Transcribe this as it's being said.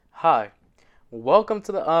Hi, welcome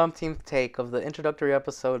to the umpteenth take of the introductory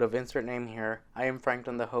episode of Insert Name Here. I am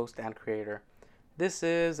Franklin, the host and creator. This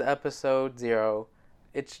is episode 0.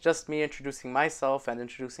 It's just me introducing myself and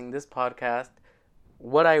introducing this podcast,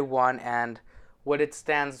 what I want, and what it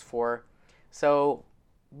stands for. So,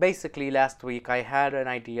 basically, last week I had an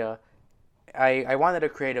idea. I wanted a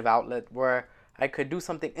creative outlet where I could do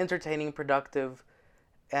something entertaining, productive,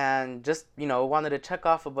 and just wanted to check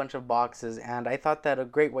off a bunch of boxes, and I thought that a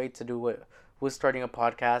great way to do it was starting a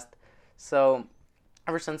podcast. So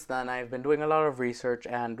ever since then I've been doing a lot of research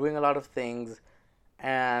and doing a lot of things,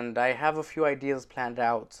 and I have a few ideas planned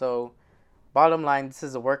out. So bottom line, this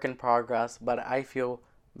is a work in progress, but I feel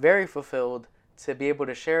very fulfilled to be able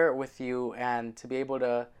to share it with you and to be able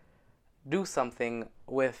to do something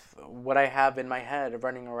with what I have in my head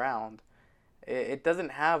running around. It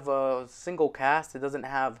doesn't have a single cast. It doesn't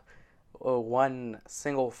have one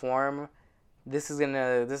single form. This is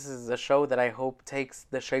a show that I hope takes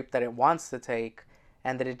the shape that it wants to take,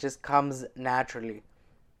 and that it just comes naturally.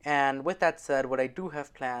 And with that said, what I do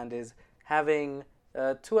have planned is having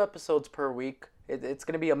 2 episodes per week. It's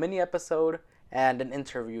going to be a mini episode and an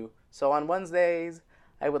interview. So on Wednesdays,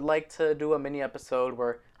 I would like to do a mini episode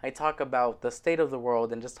where I talk about the state of the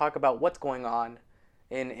world and just talk about what's going on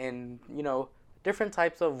in different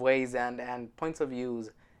types of ways and points of views.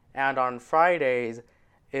 And on Fridays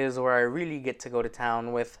is where I really get to go to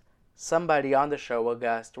town with somebody on the show, a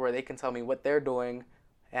guest, where they can tell me what they're doing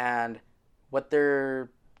and what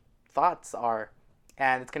their thoughts are.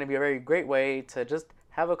 And it's going to be a very great way to just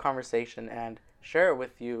have a conversation and share it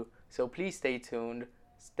with you. So please stay tuned,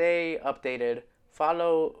 stay updated,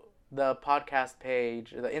 follow the podcast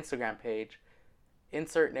page, the Instagram page,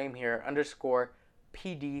 insert name here, underscore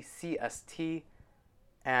PDCST.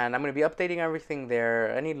 And I'm going to be updating everything there.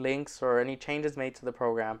 Any links or any changes made to the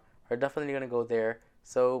program are definitely going to go there.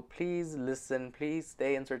 So please listen, please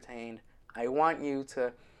stay entertained. I want you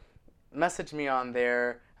to message me on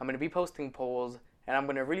there. I'm going to be posting polls, and I'm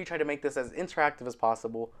going to really try to make this as interactive as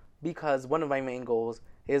possible, because one of my main goals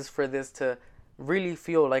is for this to really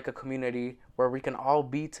feel like a community where we can all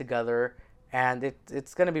be together, and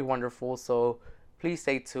it's going to be wonderful. So please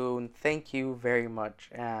stay tuned. Thank you very much,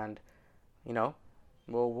 and you know,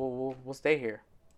 we'll stay here.